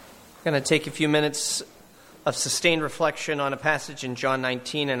I'm going to take a few minutes of sustained reflection on a passage in John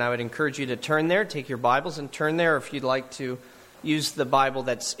 19, and I would encourage you to turn there, take your Bibles and turn there. If you'd like to use the Bible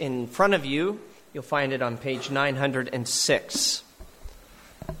that's in front of you, you'll find it on page 906.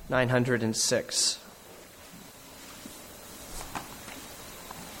 906.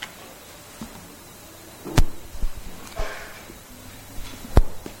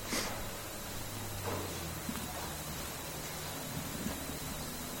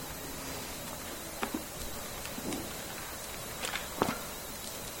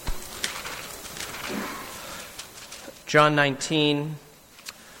 John 19,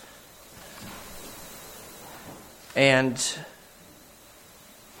 and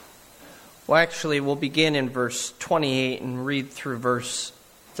we'll begin in verse 28 and read through verse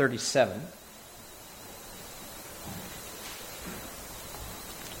 37.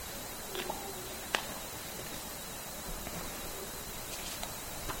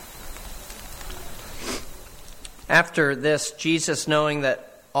 After this, Jesus, knowing that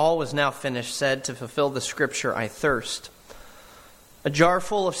all was now finished, said, to fulfill the scripture, I thirst. A jar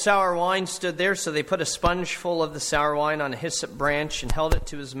full of sour wine stood there, so they put a sponge full of the sour wine on a hyssop branch and held it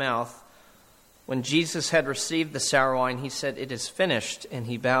to his mouth. When Jesus had received the sour wine, he said, it is finished, and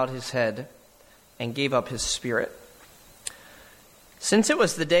he bowed his head and gave up his spirit. Since it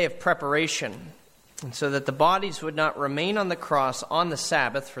was the day of preparation, and so that the bodies would not remain on the cross on the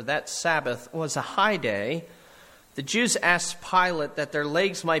Sabbath, for that Sabbath was a high day, the Jews asked Pilate that their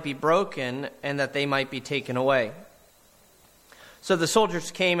legs might be broken and that they might be taken away. So the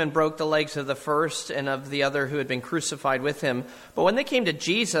soldiers came and broke the legs of the first and of the other who had been crucified with him. But when they came to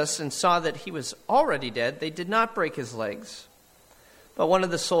Jesus and saw that he was already dead, they did not break his legs. But one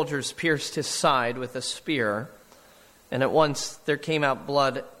of the soldiers pierced his side with a spear, and at once there came out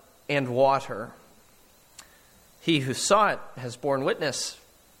blood and water. He who saw it has borne witness.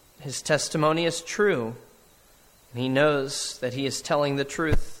 His testimony is true. And he knows that he is telling the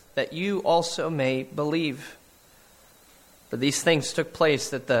truth, that you also may believe. For these things took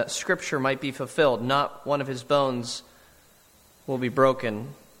place that the scripture might be fulfilled. Not one of his bones will be broken.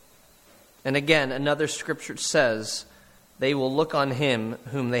 And again, another scripture says, they will look on him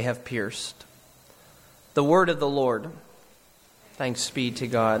whom they have pierced. The word of the Lord. Thanks be to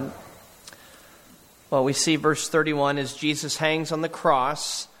God. Well, we see verse 31, as Jesus hangs on the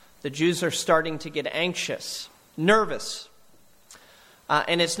cross, the Jews are starting to get anxious, nervous.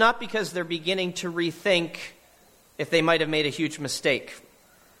 And it's not because they're beginning to rethink if they might have made a huge mistake.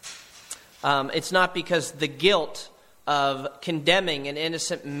 It's not because the guilt of condemning an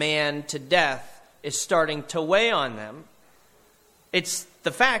innocent man to death is starting to weigh on them. It's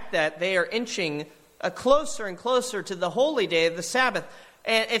the fact that they are inching closer and closer to the holy day of the Sabbath.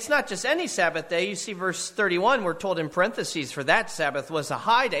 And it's not just any Sabbath day. You see verse 31, we're told in parentheses, for that Sabbath was a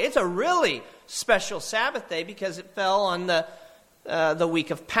high day. It's a really special Sabbath day because it fell on the week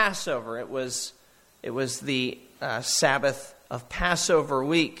of Passover. It was the Sabbath of Passover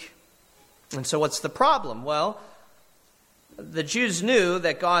week. And so what's the problem? Well, the Jews knew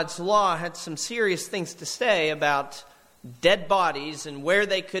that God's law had some serious things to say about dead bodies and where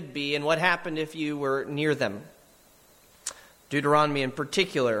they could be and what happened if you were near them. Deuteronomy in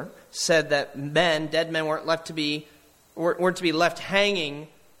particular said that dead men weren't to be left hanging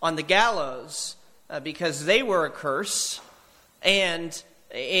on the gallows because they were a curse. And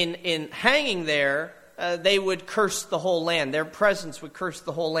in hanging there, they would curse the whole land. Their presence would curse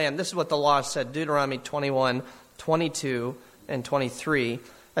the whole land. This is what the law said, Deuteronomy 21, 22, and 23.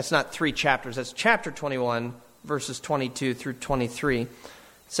 That's not 3 chapters. That's chapter 21, verses 22 through 23. It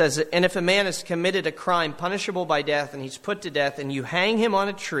says, and if a man has committed a crime punishable by death, and he's put to death, and you hang him on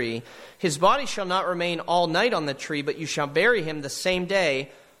a tree, his body shall not remain all night on the tree, but you shall bury him the same day.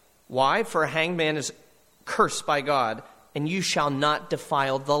 Why? For a hanged man is cursed by God, and you shall not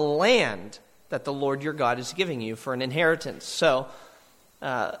defile the land that the Lord your God is giving you for an inheritance. So,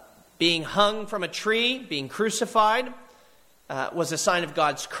 being hung from a tree, being crucified, was a sign of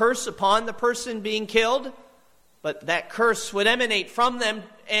God's curse upon the person being killed. But that curse would emanate from them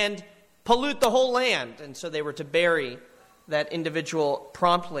and pollute the whole land. And so they were to bury that individual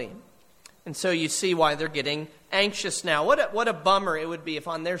promptly. And so you see why they're getting anxious now. What a bummer it would be if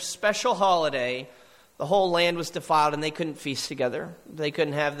on their special holiday, the whole land was defiled and they couldn't feast together. They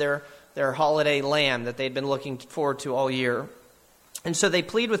couldn't have their holiday lamb that they'd been looking forward to all year. And so they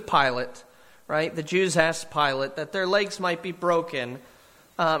plead with Pilate, right? The Jews asked Pilate that their legs might be broken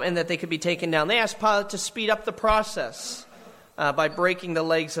and that they could be taken down. They asked Pilate to speed up the process by breaking the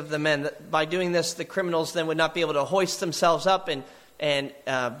legs of the men. By doing this, the criminals then would not be able to hoist themselves up, and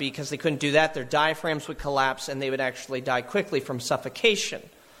because they couldn't do that, their diaphragms would collapse and they would actually die quickly from suffocation.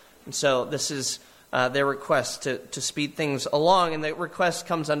 And so this is their request to speed things along, and the request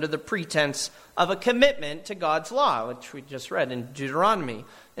comes under the pretense of a commitment to God's law, which we just read in Deuteronomy.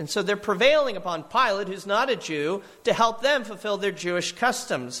 And so they're prevailing upon Pilate, who's not a Jew, to help them fulfill their Jewish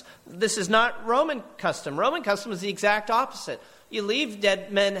customs. This is not Roman custom. Roman custom is the exact opposite. You leave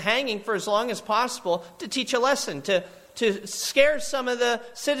dead men hanging for as long as possible to teach a lesson, to scare some of the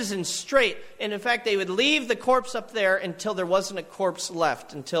citizens straight. And in fact, they would leave the corpse up there until there wasn't a corpse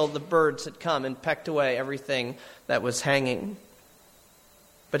left, until the birds had come and pecked away everything that was hanging.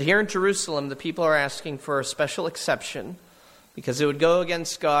 But here in Jerusalem, the people are asking for a special exception because it would go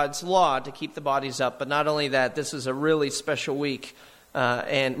against God's law to keep the bodies up. But not only that, this is a really special week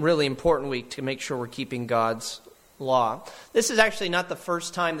and really important week to make sure we're keeping God's law. This is actually not the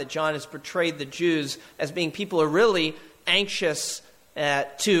first time that John has portrayed the Jews as being people who are really anxious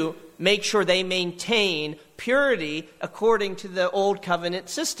to make sure they maintain purity according to the Old Covenant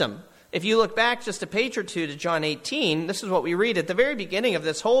system. If you look back just a page or two to John 18, this is what we read at the very beginning of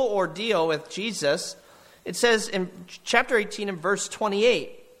this whole ordeal with Jesus. It says in chapter 18 and verse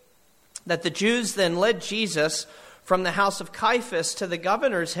 28 that the Jews then led Jesus from the house of Caiaphas to the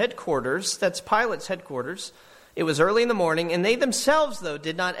governor's headquarters, that's Pilate's headquarters. It was early in the morning, and they themselves, though,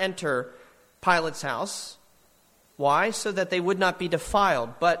 did not enter Pilate's house. Why? So that they would not be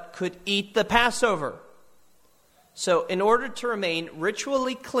defiled, but could eat the Passover. So in order to remain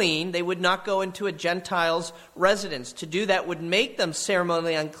ritually clean, they would not go into a Gentile's residence. To do that would make them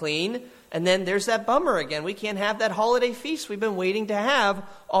ceremonially unclean. And then there's that bummer again. We can't have that holiday feast we've been waiting to have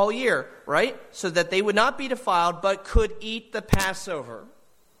all year, right? So that they would not be defiled, but could eat the Passover.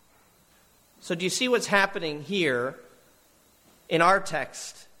 So do you see what's happening here in our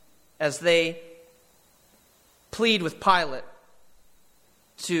text as they plead with Pilate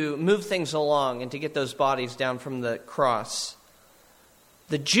to move things along and to get those bodies down from the cross?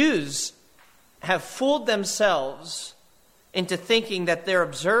 The Jews have fooled themselves into thinking that their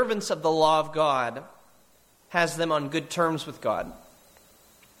observance of the law of God has them on good terms with God.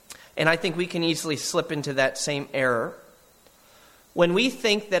 And I think we can easily slip into that same error. When we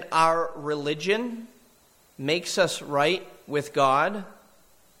think that our religion makes us right with God,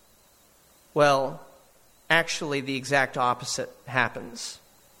 well, actually the exact opposite happens.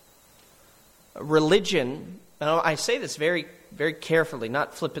 Religion, and I say this very, very carefully,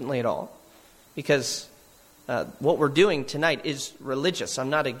 not flippantly at all, because what we're doing tonight is religious. I'm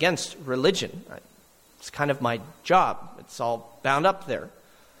not against religion. It's kind of my job. It's all bound up there.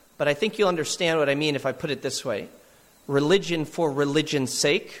 But I think you'll understand what I mean if I put it this way. Religion for religion's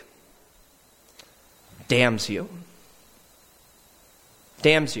sake damns you.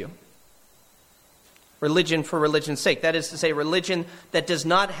 Damns you. Religion for religion's sake. That is to say, religion that does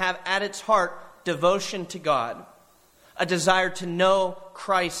not have at its heart devotion to God, a desire to know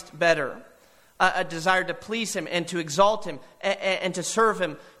Christ better, a desire to please Him and to exalt Him and to serve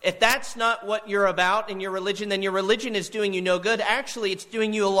Him. If that's not what you're about in your religion, then your religion is doing you no good. Actually, it's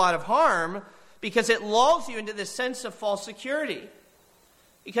doing you a lot of harm because it lulls you into this sense of false security.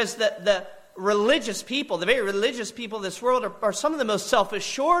 Because the religious people, the very religious people of this world are some of the most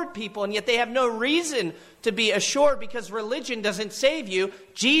self-assured people, and yet they have no reason to be assured because religion doesn't save you.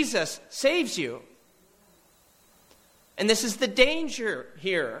 Jesus saves you. And this is the danger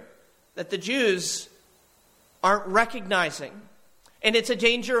here that the Jews aren't recognizing. And it's a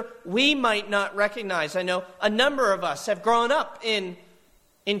danger we might not recognize. I know a number of us have grown up in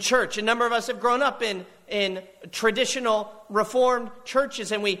church. A number of us have grown up in traditional Reformed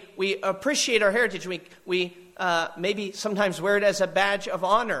churches, and we appreciate our heritage. We maybe sometimes wear it as a badge of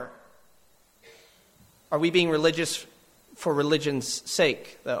honor. Are we being religious for religion's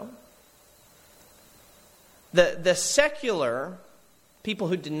sake, though? The secular people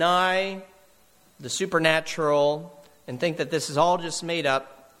who deny the supernatural and think that this is all just made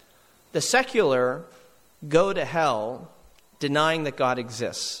up, the secular go to hell denying that God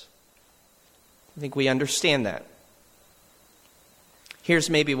exists. I think we understand that. Here's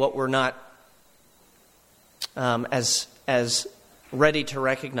maybe what we're not as ready to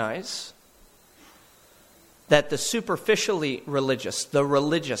recognize. That the superficially religious, the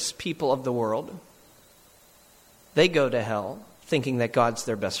religious people of the world, they go to hell thinking that God's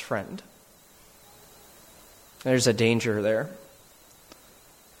their best friend. There's a danger there.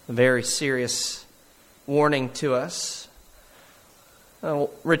 A very serious warning to us.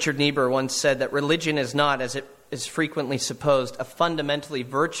 Richard Niebuhr once said that religion is not, as it is frequently supposed, a fundamentally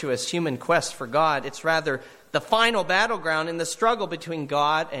virtuous human quest for God. It's rather the final battleground in the struggle between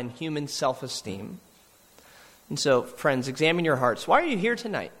God and human self-esteem. And so, friends, examine your hearts. Why are you here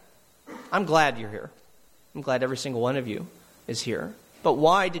tonight? I'm glad you're here. I'm glad every single one of you is here. But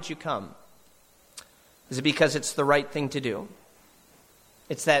why did you come? Is it because it's the right thing to do?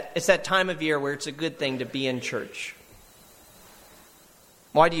 It's that time of year where it's a good thing to be in church.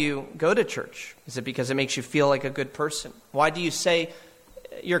 Why do you go to church? Is it because it makes you feel like a good person? Why do you say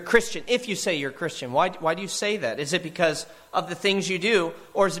you're Christian? If you say you're Christian, why do you say that? Is it because of the things you do,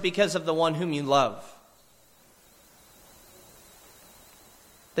 or is it because of the one whom you love?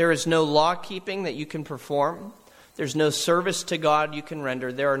 There is no law keeping that you can perform. There's no service to God you can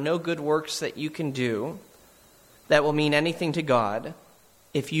render. There are no good works that you can do that will mean anything to God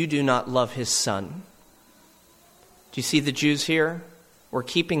if you do not love his Son. Do you see the Jews here? We're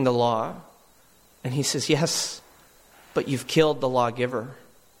keeping the law. And he says, yes, but you've killed the lawgiver.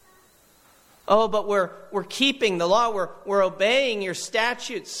 Oh, but we're keeping the law. We're obeying your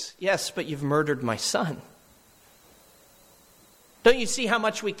statutes. Yes, but you've murdered my Son. Don't you see how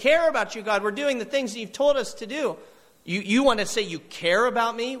much we care about you, God? We're doing the things that you've told us to do. You want to say you care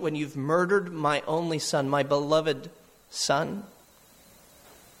about me when you've murdered my only Son, my beloved Son?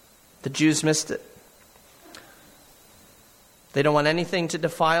 The Jews missed it. They don't want anything to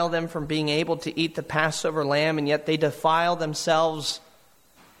defile them from being able to eat the Passover lamb, and yet they defile themselves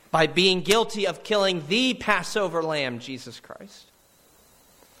by being guilty of killing the Passover lamb, Jesus Christ.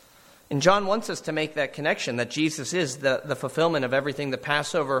 And John wants us to make that connection, that Jesus is the fulfillment of everything the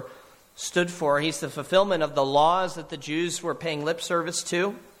Passover stood for. He's the fulfillment of the laws that the Jews were paying lip service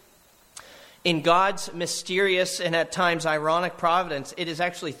to. In God's mysterious and at times ironic providence, it is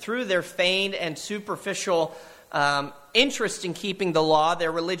actually through their feigned and superficial interest in keeping the law,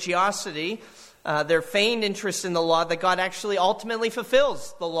 their religiosity, their feigned interest in the law, that God actually ultimately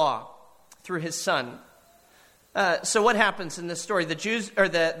fulfills the law through his Son. So what happens in this story?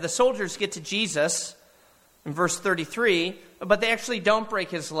 The soldiers get to Jesus in verse 33, but they actually don't break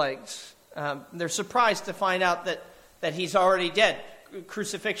his legs. They're surprised to find out that he's already dead.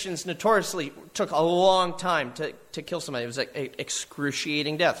 Crucifixions notoriously took a long time to kill somebody. It was like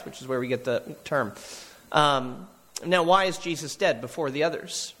excruciating death, which is where we get the term. Now, why is Jesus dead before the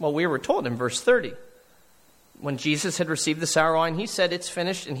others? Well, we were told in verse 30. When Jesus had received the sour wine, he said, "It's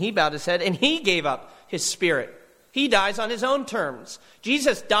finished," and he bowed his head, and he gave up his spirit. He dies on his own terms.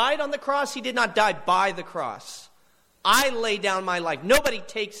 Jesus died on the cross. He did not die by the cross. I lay down my life. Nobody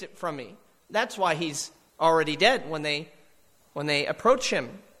takes it from me. That's why he's already dead when they approach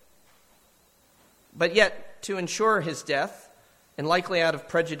him. But yet, to ensure his death, and likely out of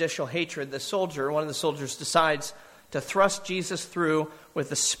prejudicial hatred, one of the soldiers decides to thrust Jesus through with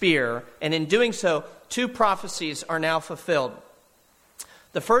a spear. And in doing so, two prophecies are now fulfilled.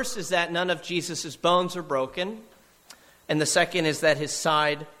 The first is that none of Jesus' bones are broken. And the second is that his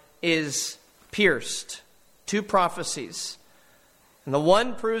side is pierced. Two prophecies. And the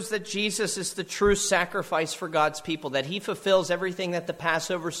one proves that Jesus is the true sacrifice for God's people, that he fulfills everything that the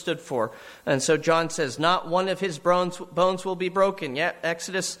Passover stood for. And so John says, not one of his bones will be broken. Yet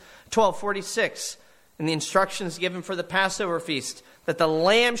Exodus 12:46, and the instructions given for the Passover feast, that the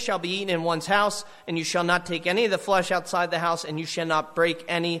lamb shall be eaten in one's house, and you shall not take any of the flesh outside the house, and you shall not break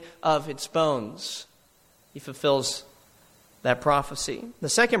any of its bones. He fulfills that prophecy. The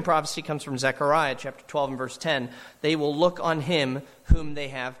second prophecy comes from Zechariah chapter 12 and verse 10. They will look on him whom they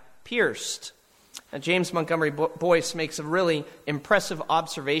have pierced. Now, James Montgomery Boyce makes a really impressive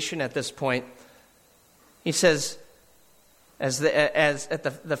observation at this point. He says, as at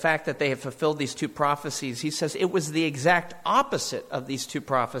the fact that they have fulfilled these two prophecies, he says it was the exact opposite of these two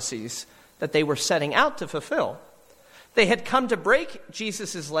prophecies that they were setting out to fulfill. They had come to break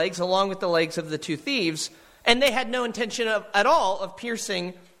Jesus' legs along with the legs of the two thieves, and they had no intention at all of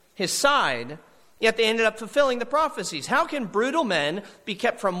piercing his side, yet they ended up fulfilling the prophecies. How can brutal men be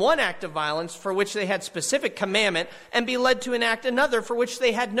kept from one act of violence for which they had specific commandment and be led to enact another for which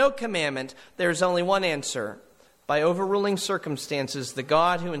they had no commandment? There's only one answer. By overruling circumstances, the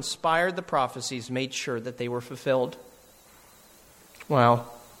God who inspired the prophecies made sure that they were fulfilled. Wow.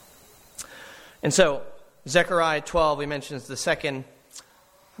 And so, Zechariah 12, we mentioned, is the second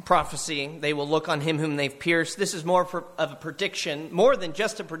prophecy. They will look on him whom they've pierced. This is more of a prediction, more than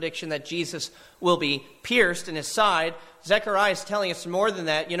just a prediction that Jesus will be pierced in his side. Zechariah is telling us more than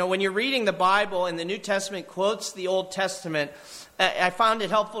that. You know, when you're reading the Bible and the New Testament quotes the Old Testament, I found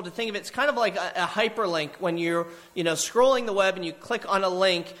it helpful to think of it. It's kind of like a hyperlink. When you're, scrolling the web and you click on a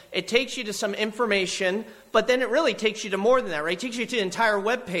link, it takes you to some information, but then it really takes you to more than that, right? It takes you to the entire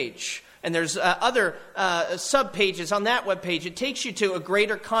web page. And there's other sub-pages on that web page. It takes you to a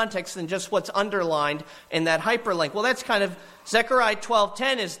greater context than just what's underlined in that hyperlink. Well, that's kind of Zechariah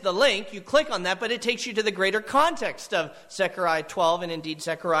 12:10 is the link. You click on that, but it takes you to the greater context of Zechariah 12 and indeed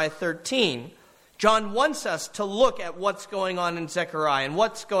Zechariah 13. John wants us to look at what's going on in Zechariah and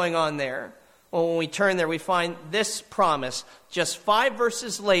what's going on there. Well, when we turn there, we find this promise just 5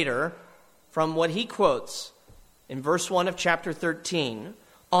 verses later from what he quotes in verse 1 of chapter 13.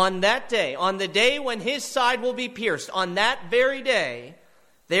 On that day, on the day when his side will be pierced, on that very day,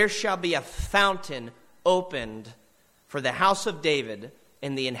 there shall be a fountain opened for the house of David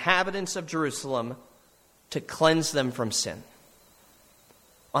and the inhabitants of Jerusalem to cleanse them from sin.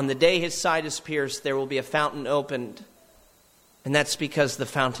 On the day his side is pierced, there will be a fountain opened. And that's because the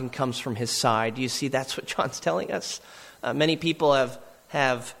fountain comes from his side. You see, that's what John's telling us. Many people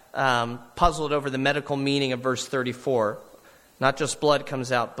have puzzled over the medical meaning of verse 34. Not just blood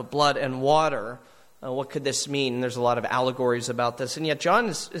comes out, but blood and water. What could this mean? And there's a lot of allegories about this. And yet John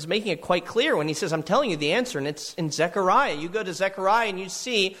is making it quite clear when he says, I'm telling you the answer, and it's in Zechariah. You go to Zechariah and you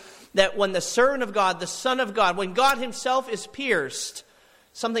see that when the servant of God, the Son of God, when God himself is pierced,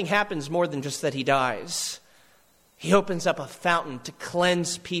 something happens more than just that he dies. He opens up a fountain to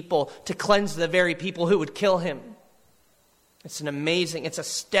cleanse people, to cleanse the very people who would kill him. It's it's a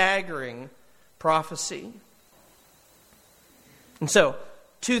staggering prophecy. And so,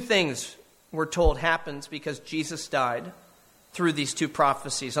 2 things we're told happens because Jesus died through these 2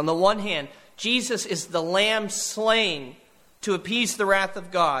 prophecies. On the one hand, Jesus is the lamb slain to appease the wrath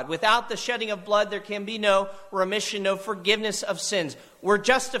of God. Without the shedding of blood, there can be no remission, no forgiveness of sins. We're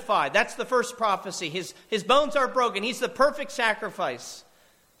justified. That's the first prophecy. His bones are broken. He's the perfect sacrifice.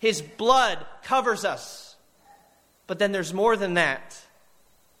 His blood covers us. But then there's more than that.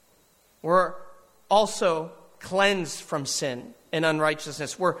 We're also cleansed from sin and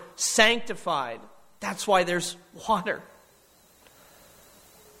unrighteousness. We're sanctified. That's why there's water.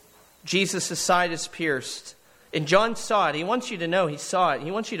 Jesus' side is pierced. And John saw it. He wants you to know he saw it.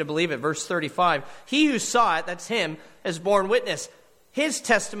 He wants you to believe it. Verse 35. He who saw it, that's him, has borne witness. His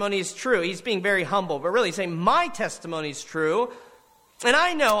testimony is true. He's being very humble, but really he's saying, my testimony is true. And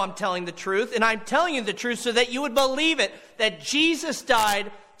I know I'm telling the truth. And I'm telling you the truth so that you would believe it. That Jesus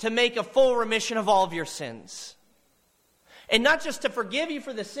died to make a full remission of all of your sins. And not just to forgive you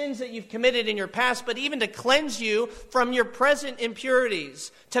for the sins that you've committed in your past, but even to cleanse you from your present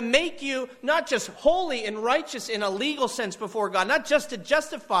impurities. To make you not just holy and righteous in a legal sense before God, not just to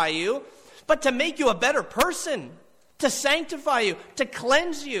justify you, but to make you a better person. To sanctify you, to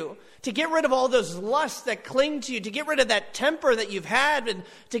cleanse you, to get rid of all those lusts that cling to you, to get rid of that temper that you've had, and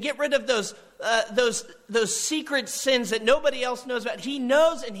to get rid of those secret sins that nobody else knows about. He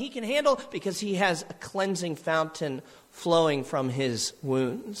knows and he can handle because he has a cleansing fountain flowing from his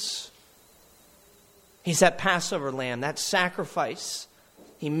wounds. He's that Passover lamb, that sacrifice.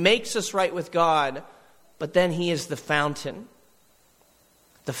 He makes us right with God, but then he is the fountain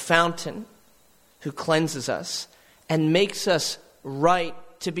who cleanses us and makes us right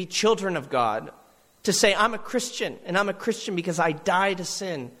to be children of God. To say, I'm a Christian, and I'm a Christian because I die to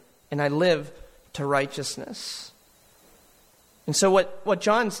sin and I live to righteousness. And so what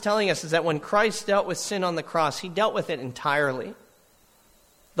John's telling us is that when Christ dealt with sin on the cross, he dealt with it entirely.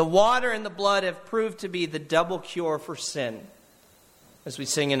 The water and the blood have proved to be the double cure for sin. As we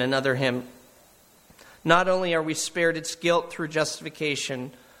sing in another hymn, not only are we spared its guilt through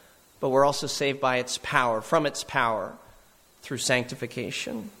justification, but we're also saved by its power, from its power, through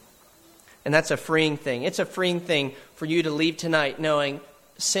sanctification. And that's a freeing thing. It's a freeing thing for you to leave tonight knowing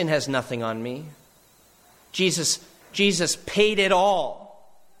sin has nothing on me. Jesus paid it all.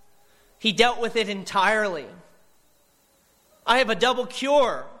 He dealt with it entirely. I have a double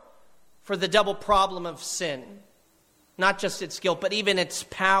cure for the double problem of sin. Not just its guilt, but even its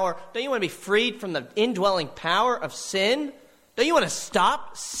power. Don't you want to be freed from the indwelling power of sin? Don't you want to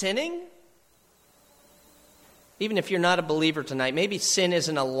stop sinning? Even if you're not a believer tonight, maybe sin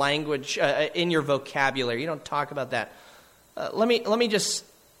isn't a language in your vocabulary. You don't talk about that. Let me just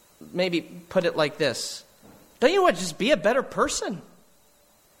maybe put it like this. Don't you want to just be a better person?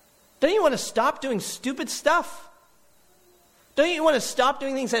 Don't you want to stop doing stupid stuff? Don't you want to stop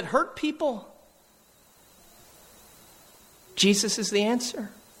doing things that hurt people? Jesus is the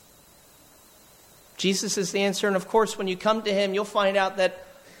answer. Jesus is the answer. And of course, when you come to him, you'll find out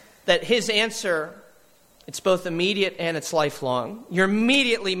that his answer, it's both immediate and it's lifelong. You're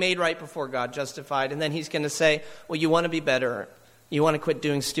immediately made right before God, justified. And then he's going to say, well, you want to be better. You want to quit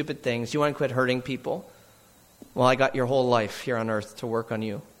doing stupid things. You want to quit hurting people. Well, I got your whole life here on earth to work on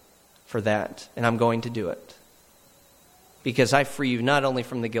you for that. And I'm going to do it. Because I free you not only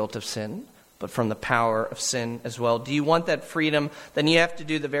from the guilt of sin, but from the power of sin as well. Do you want that freedom? Then you have to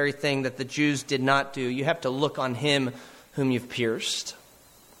do the very thing that the Jews did not do. You have to look on him whom you've pierced.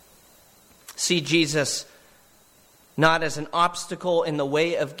 See Jesus not as an obstacle in the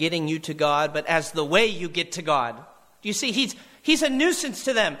way of getting you to God, but as the way you get to God. Do you see? He's a nuisance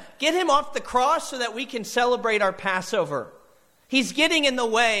to them. Get him off the cross so that we can celebrate our Passover. He's getting in the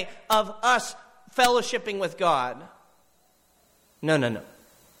way of us fellowshipping with God. No.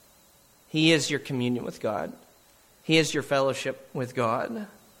 He is your communion with God. He is your fellowship with God.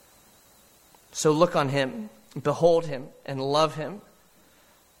 So look on him, behold him, and love him.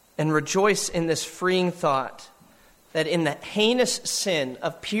 And rejoice in this freeing thought that in the heinous sin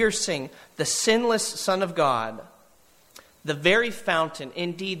of piercing the sinless Son of God, the very fountain,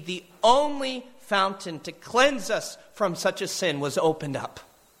 indeed the only fountain to cleanse us from such a sin, was opened up.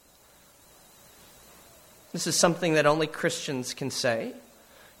 This is something that only Christians can say.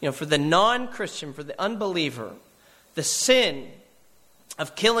 For the non-Christian, for the unbeliever, the sin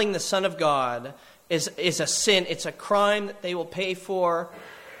of killing the Son of God is a sin. It's a crime that they will pay for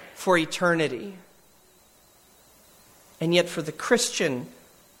eternity. And yet for the Christian,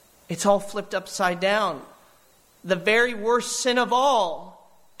 it's all flipped upside down. The very worst sin of all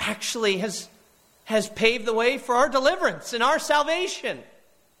actually has paved the way for our deliverance and our salvation.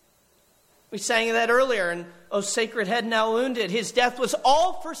 We sang that earlier, and O sacred head now wounded, his death was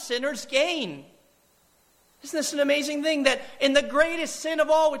all for sinners' gain. Isn't this an amazing thing? That in the greatest sin of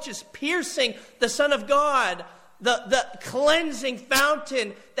all, which is piercing the Son of God, the cleansing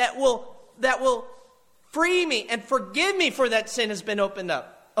fountain that will free me and forgive me for that sin has been opened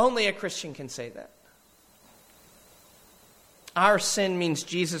up. Only a Christian can say that. Our sin means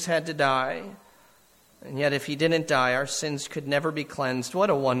Jesus had to die. And yet if he didn't die, our sins could never be cleansed. What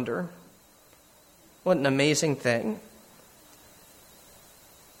a wonder. What an amazing thing.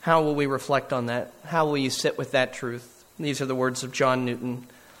 How will we reflect on that? How will you sit with that truth? These are the words of John Newton.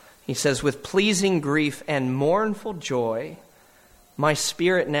 He says, "With pleasing grief and mournful joy, my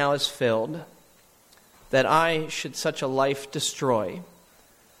spirit now is filled, that I should such a life destroy,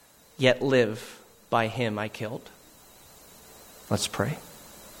 yet live by him I killed." Let's pray.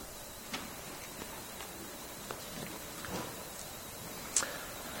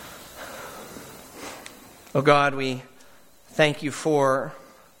 Oh God, we thank you for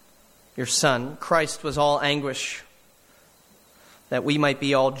your Son. Christ was all anguish, that we might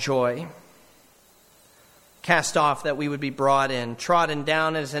be all joy. Cast off, that we would be brought in. Trodden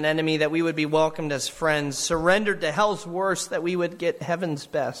down as an enemy, that we would be welcomed as friends. Surrendered to hell's worst, that we would get heaven's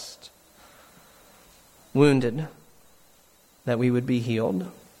best. Wounded, that we would be healed.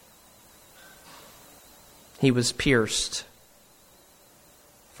 He was pierced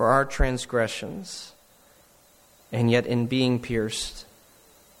for our transgressions, and yet in being pierced,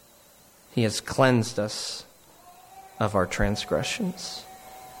 he has cleansed us of our transgressions.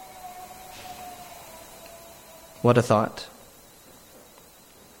 What a thought.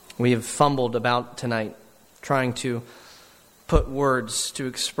 We have fumbled about tonight, trying to put words to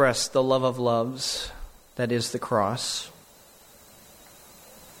express the love of loves that is the cross.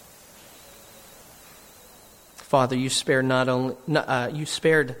 Father, you spared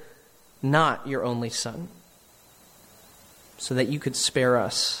not your only Son, so that you could spare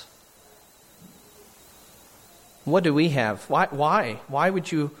us. What do we have? Why? Why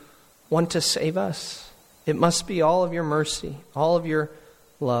would you want to save us? It must be all of your mercy, all of your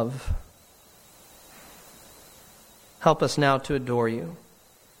love. Help us now to adore you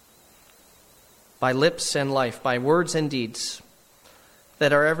by lips and life, by words and deeds,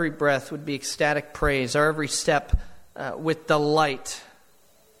 that our every breath would be ecstatic praise, our every step with delight,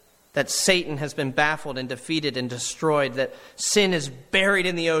 that Satan has been baffled and defeated and destroyed, that sin is buried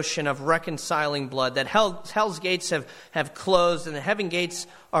in the ocean of reconciling blood, that hell's gates have closed and the heaven gates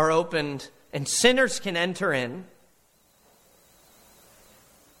are opened and sinners can enter in.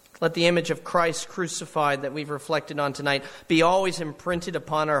 Let the image of Christ crucified that we've reflected on tonight be always imprinted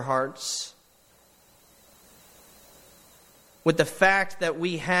upon our hearts, with the fact that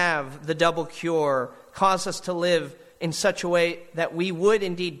we have the double cure, cause us to live in such a way that we would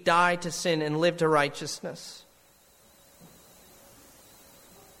indeed die to sin and live to righteousness.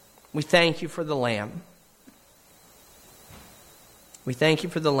 We thank you for the Lamb. We thank you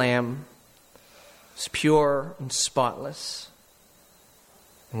for the Lamb. It's pure and spotless.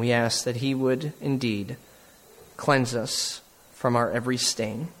 And we ask that he would indeed cleanse us from our every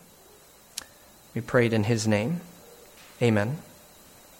stain. We prayed in his name. Amen.